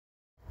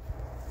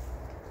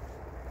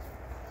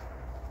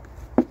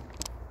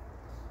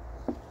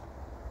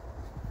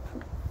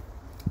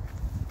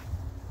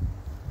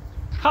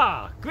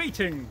Ha!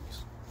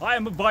 Greetings! I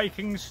am a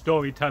Viking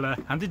storyteller,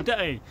 and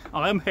today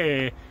I am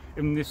here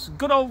in this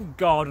good old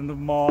garden of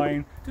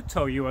mine to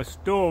tell you a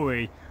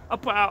story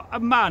about a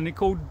man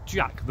called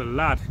Jack the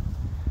Lad.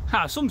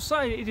 Some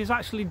say it is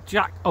actually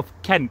Jack of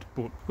Kent,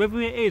 but whether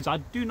it is I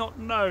do not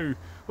know.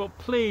 But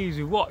please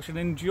watch and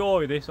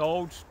enjoy this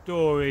old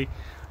story.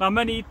 Now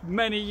many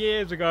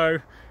years ago,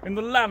 in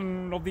the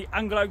land of the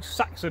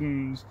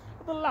Anglo-Saxons,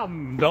 the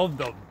land of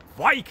the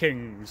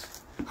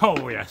Vikings.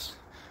 Oh yes,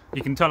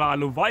 you can tell I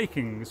love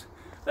Vikings.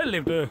 There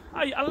lived a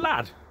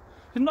lad.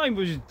 His name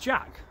was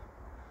Jack.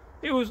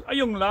 He was a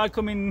young lad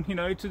coming,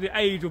 to the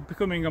age of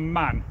becoming a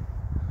man.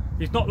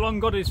 He's not long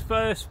got his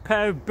first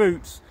pair of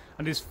boots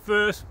and his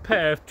first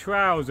pair of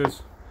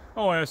trousers.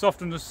 Oh yes,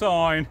 often a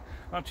sign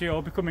that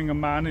you're becoming a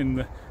man in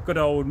the good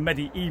old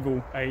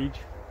medieval age.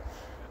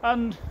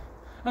 And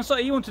so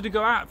he wanted to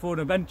go out for an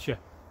adventure,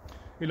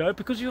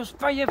 because he was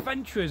very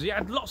adventurous. He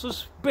had lots of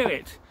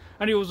spirit,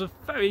 and he was a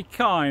very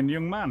kind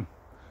young man,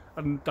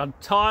 and had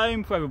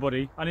time for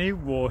everybody, and he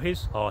wore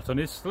his heart on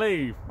his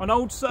sleeve. An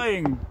old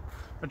saying,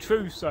 a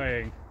true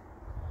saying.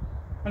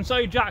 And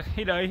so Jack,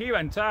 he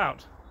went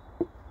out,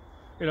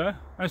 and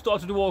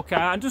started to walk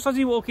out, and just as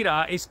he walked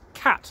out, his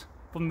cat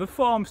from the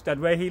farmstead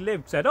where he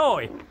lived said,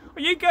 "Oi,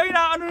 are you going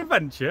out on an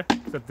adventure?"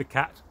 said the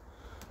cat.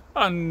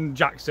 And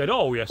Jack said,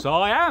 "Oh yes,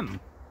 I am."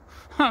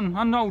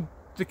 And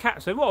the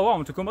cat said, "Well, I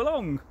want to come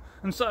along."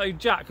 And so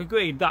Jack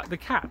agreed that the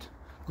cat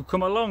could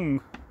come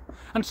along.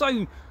 And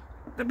so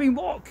they'd been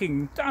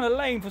walking down a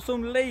lane for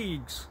some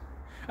leagues,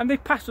 and they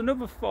passed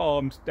another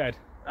farmstead.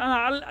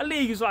 A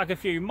league is like a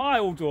few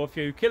miles or a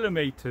few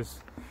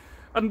kilometres.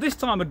 And this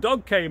time a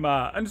dog came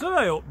out and said,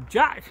 "Hey up,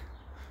 Jack.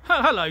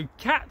 Hello,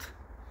 cat.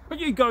 Are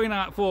you going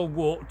out for a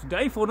walk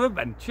today for an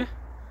adventure?"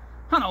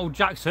 And old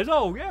Jack said,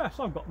 "Oh yes,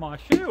 I've got my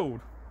shield."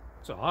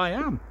 "So I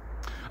am."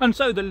 And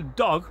so the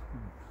dog,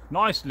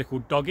 nice little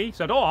doggy,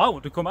 said, "Oh, I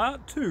want to come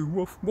out too,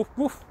 woof, woof,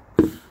 woof."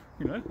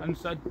 And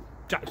so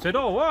Jack said,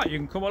 "Oh, right, you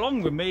can come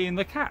along with me and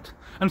the cat."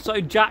 And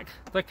so Jack,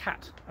 the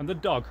cat and the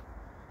dog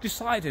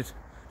decided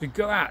to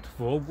go out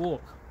for a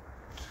walk.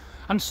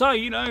 And so,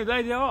 there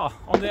they are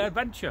on their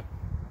adventure.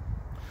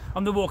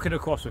 And they're walking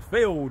across a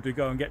field to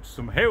go and get to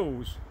some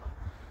hills.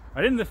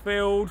 And in the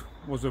field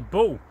was a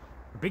bull,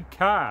 a big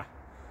car.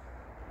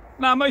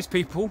 Now most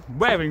people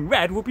wearing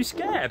red would be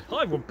scared.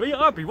 I'd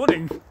be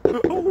running.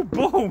 Oh,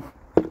 bull!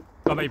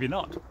 Or maybe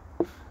not.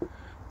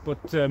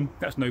 But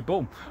that's no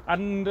bull.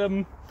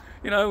 And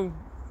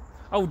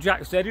old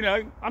Jack said,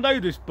 "I know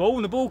this bull."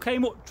 And the bull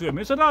came up to him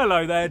and said,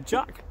 "Hello there,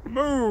 Jack."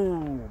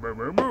 "Moo, moo,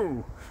 moo,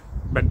 moo,"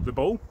 meant the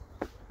bull.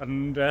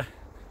 And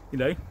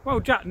well,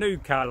 Jack knew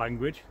car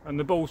language, and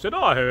the bull said,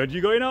 "I heard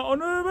you going out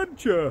on an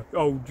adventure,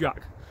 old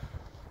Jack."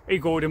 He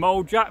called him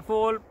old Jack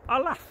for a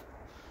laugh.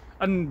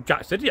 And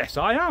Jack said, "Yes,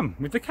 I am,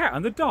 with the cat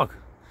and the dog."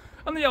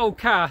 And the old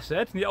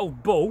the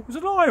old bull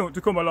said, "I want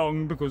to come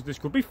along because this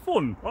could be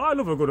fun. I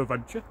love a good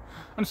adventure."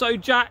 And so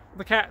Jack,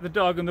 the cat, the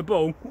dog and the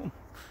bull,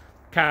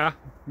 car,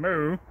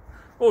 moo,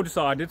 all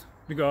decided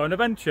to go on an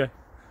adventure.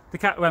 The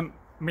cat went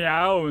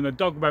meow, and the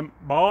dog went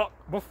bark,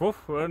 woof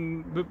woof,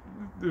 and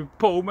the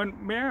bull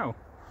went meow.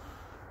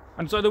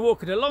 And so they're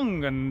walking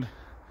along, and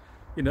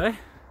they're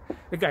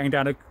going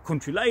down a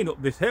country lane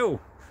up this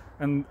hill,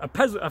 and a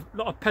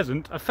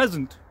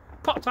pheasant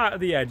popped out of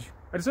the edge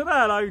and said,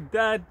 "Hello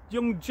there,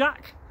 young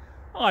Jack.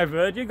 I've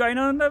heard you're going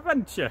on an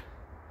adventure."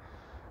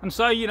 And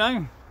so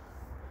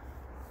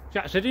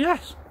Jack said,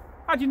 "Yes.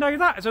 How do you know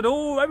that?" I said,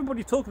 "Oh,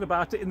 everybody's talking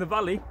about it in the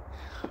valley."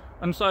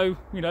 And so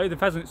the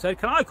pheasant said,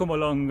 "Can I come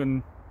along?"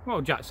 And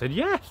well, Jack said,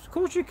 "Yes, of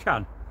course you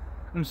can."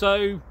 And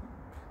so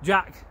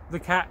Jack, the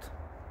cat,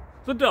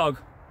 the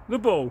dog, the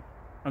bull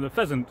and the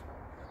pheasant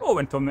all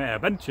went on their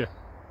adventure.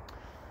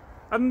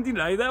 And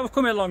they were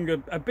coming along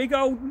a big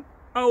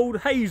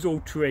old hazel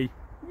tree,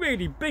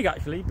 really big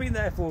actually, been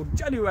there for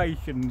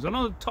generations, and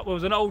on the top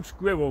was an old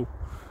squirrel.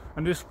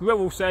 And the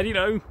squirrel said,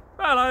 "Hello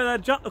there,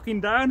 Jack,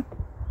 looking down.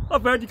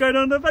 I've heard you're going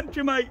on an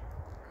adventure, mate.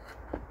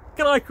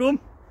 Can I come?"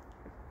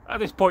 At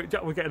this point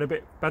Jack was getting a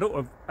bit fed up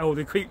of all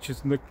the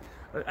creatures and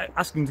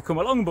asking to come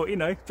along, but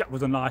Jack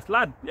was a nice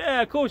lad.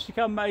 "Yeah, of course you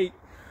can, mate."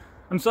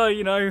 And so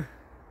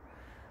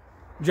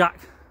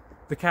Jack,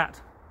 the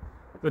cat,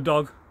 the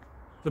dog,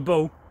 the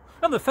bull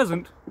and the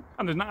pheasant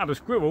and the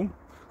squirrel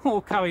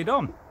all carried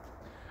on.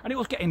 And it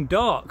was getting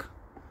dark.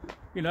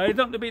 You don't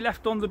want to be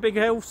left on the big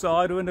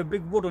hillside or in a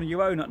big wood on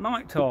your own at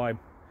night time.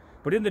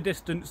 But in the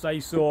distance they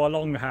saw a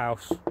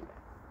longhouse.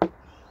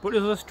 But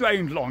it was a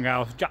strange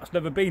longhouse. Jack's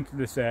never been to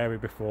this area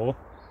before.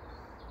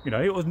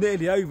 It was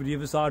nearly over the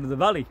other side of the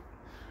valley.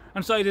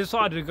 And so they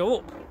decided to go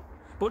up.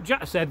 But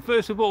Jack said,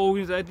 first of all,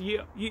 he said,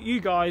 you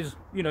guys,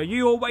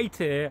 you all wait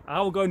here,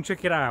 I'll go and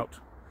check it out.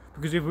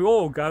 Because if we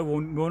all go,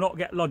 we'll not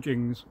get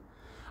lodgings.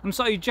 And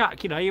so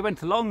Jack, he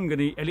went along,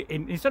 and he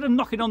instead of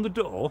knocking on the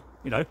door,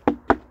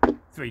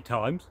 3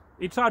 times,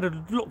 he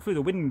decided to look through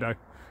the window.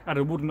 Had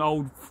a wooden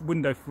old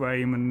window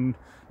frame and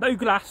no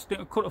glass,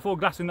 couldn't afford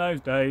glass in those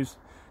days.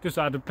 Just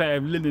had a pair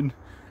of linen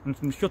and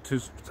some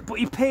shutters. But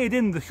he peered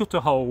in the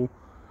shutter hole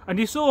and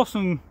he saw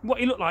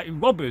what he looked like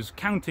robbers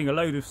counting a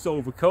load of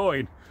silver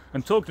coin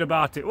and talking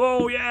about it.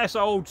 Oh yes,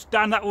 old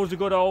Stan, that was a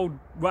good old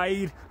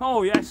raid.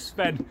 Oh yes,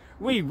 Sven,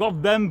 we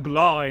robbed them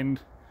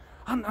blind.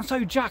 And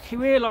so Jack, he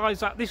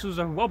realised that this was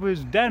a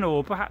robber's den,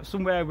 or perhaps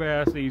somewhere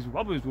where these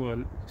robbers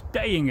were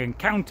staying and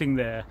counting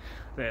their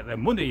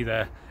money,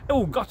 their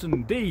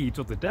ill-gotten deeds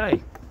of the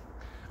day.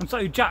 And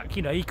so Jack,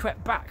 you know, he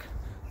crept back,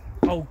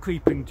 old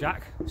creeping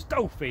Jack,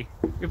 stealthy,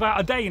 without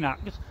a day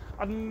nap,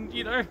 and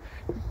you know,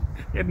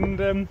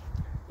 and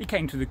he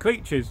came to the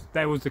creatures.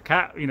 There was the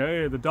cat, you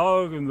know, the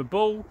dog, and the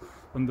bull,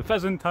 and the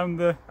pheasant, and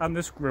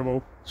the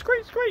squirrel.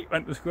 Squeak, squeak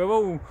went the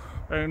squirrel,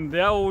 and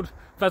the old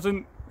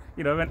pheasant,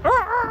 you know, went,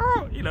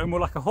 "Arr!" You know, more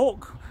like a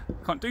hawk.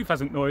 Can't do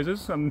pheasant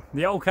noises. And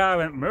the old cow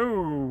went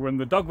moo, and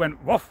the dog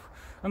went woof,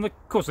 and of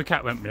course the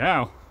cat went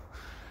meow.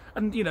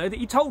 And you know,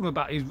 he told them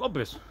about his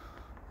robbers.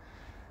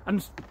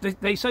 And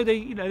they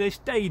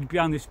stayed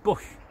behind this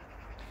bush.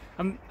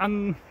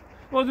 And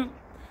well,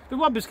 the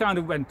robbers kind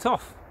of went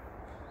off.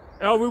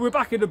 Oh, we were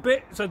back in a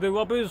bit, said the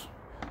robbers,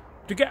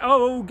 to get our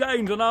old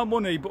gains on our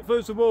money. But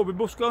first of all, we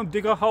must go and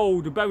dig a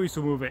hole to bury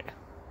some of it.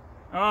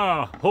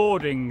 Ah,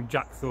 hoarding,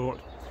 Jack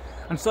thought.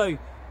 And so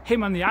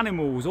him and the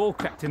animals all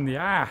crept in the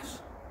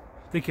house,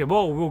 thinking,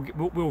 well,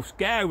 we'll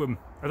scare them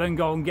and then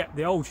go and get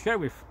the old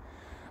sheriff.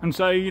 And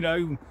so, you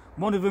know,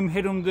 one of them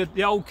hid under,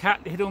 the old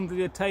cat hid under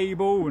the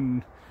table,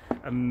 and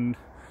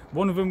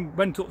one of them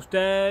went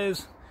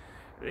upstairs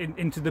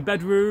into the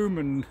bedroom,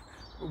 and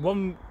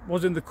one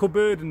was in the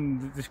cupboard,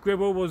 and the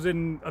squirrel was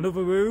in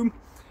another room.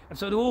 And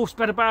so they all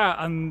spread about,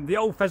 and the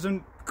old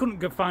pheasant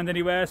couldn't find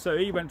anywhere, so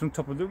he went on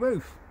top of the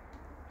roof.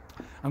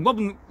 And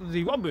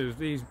the robbers,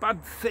 these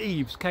bad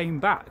thieves, came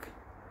back,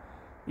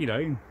 you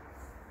know,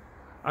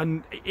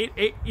 and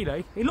you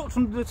know, he looked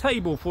under the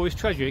table for his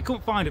treasure. He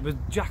couldn't find it,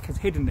 but Jack had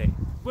hidden it.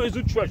 Where's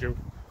the treasure?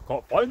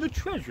 Can't find the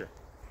treasure.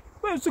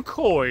 Where's the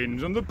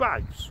coins and the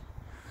bags?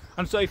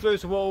 And so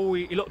first of all,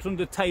 he looked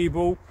under the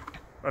table,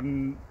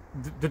 and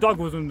the dog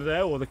was under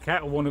there, or the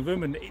cat, or one of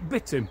them, and it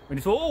bit him. And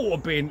he thought, oh,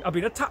 I've been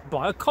attacked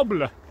by a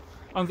cobbler.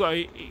 And so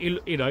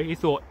he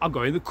thought, I'll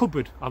go in the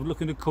cupboard. I'll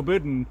look in the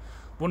cupboard, and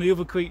one of the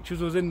other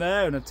creatures was in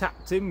there and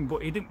attacked him,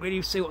 but he didn't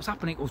really see what's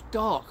happening. It was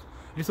dark.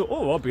 And he thought,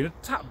 oh, I've been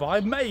attacked by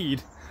a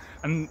maid.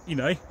 And you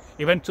know,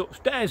 he went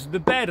upstairs to the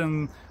bed,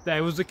 and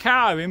there was the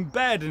cow in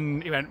bed,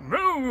 and he went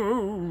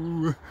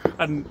moo,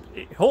 and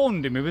it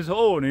horned him with his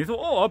horn. And he thought,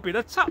 oh, I've been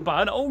attacked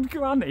by an old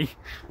granny.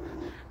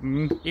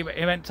 And he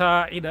went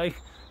you know,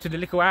 to the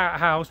little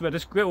outhouse where the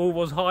squirrel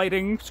was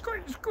hiding.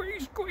 Squeak, squeak,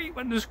 squeak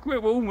went the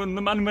squirrel, and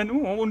the man went,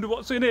 oh, I wonder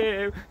what's in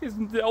here.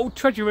 Isn't the old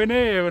treasure in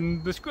here?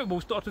 And the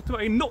squirrel started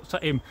throwing nuts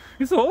at him.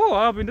 He thought, oh,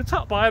 I've been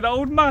attacked by an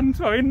old man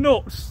throwing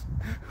nuts.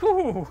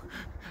 Ooh.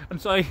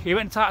 And so he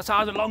went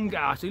outside the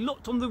longhouse. He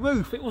looked on the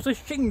roof. It was a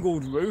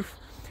shingled roof.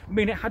 I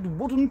mean, it had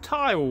wooden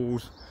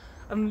tiles.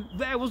 And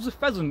there was the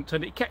pheasant,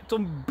 and it kept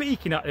on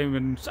beaking at him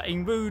and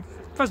saying rude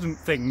pheasant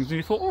things. And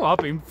he thought, oh, I've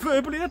been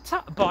verbally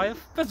attacked by a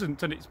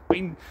pheasant, and it's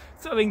been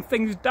throwing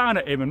things down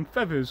at him and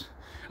feathers.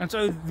 And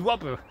so the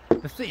robber,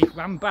 the thief,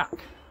 ran back,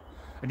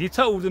 and he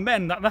told the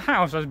men that the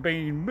house has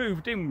been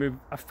moved in with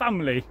a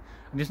family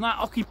and is now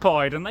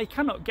occupied, and they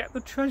cannot get the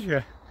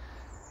treasure.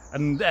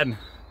 And then,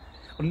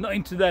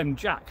 unknown to them,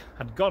 Jack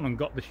had gone and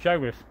got the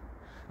sheriff,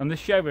 and the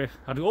sheriff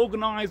had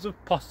organised a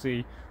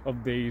posse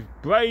of these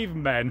brave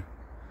men,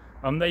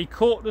 and they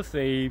caught the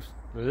thieves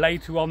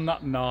later on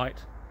that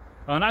night.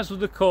 And as for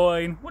the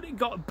coin, well, it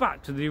got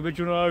back to the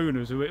original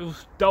owners who it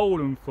was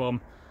stolen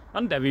from,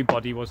 and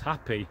everybody was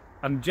happy.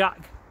 And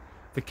Jack,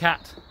 the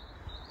cat,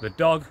 the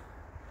dog,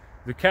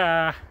 the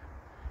cow,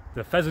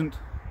 the pheasant,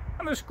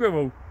 and the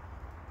squirrel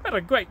had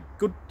a great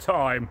good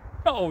time.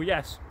 Oh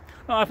yes.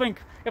 I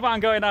think if I'm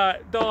going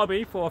out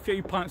Derby for a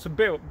few pints of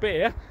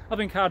beer, I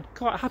think I'd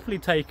quite happily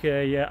take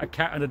a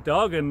cat and a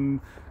dog, and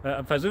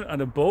a pheasant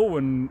and a bull,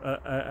 and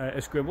a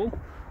squirrel.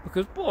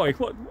 Because boy,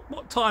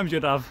 what times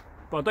you'd have.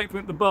 But I don't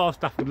think the bar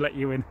staff would let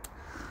you in.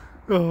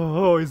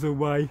 Oh, always the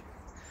way.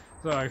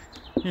 So,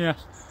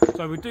 yes.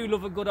 So we do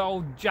love a good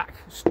old Jack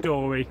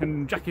story,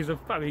 and Jack is a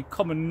very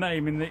common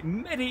name in the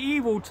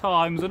medieval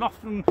times, and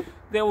often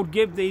they would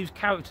give these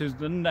characters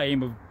the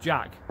name of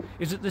Jack.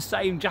 Is it the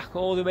same Jack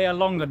all the way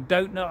along? I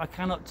don't know, I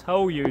cannot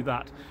tell you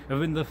that.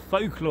 In the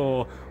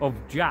folklore of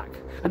Jack.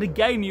 And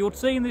again, you'll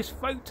see in this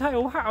folk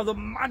tale how the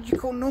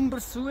magical number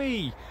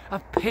 3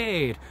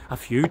 appeared a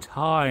few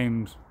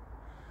times.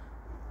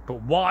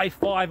 But why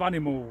 5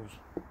 animals?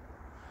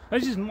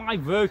 This is my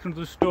version of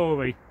the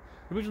story.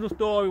 The original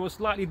story was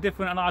slightly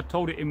different, and I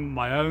told it in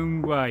my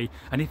own way.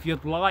 And if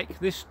you'd like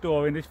this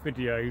story in this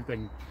video,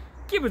 then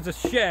give us a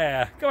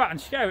share. Go out and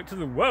share it to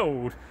the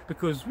world,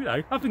 because you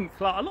know, I think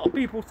like, a lot of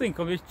people think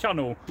on this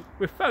channel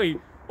we're very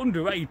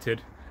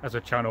underrated as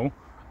a channel.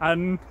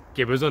 And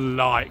give us a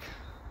like.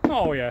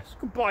 Oh yes,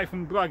 goodbye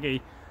from Braggy.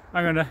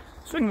 I'm gonna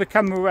swing the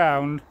camera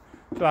around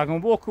so I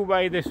can walk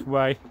away this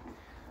way,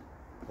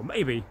 or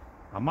maybe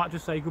I might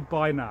just say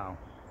goodbye now.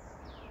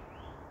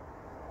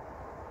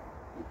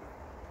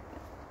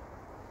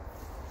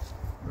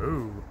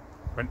 Moo,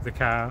 went the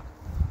cow,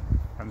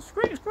 And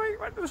squeak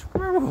squeak went the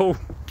squirrel.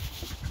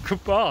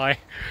 Goodbye.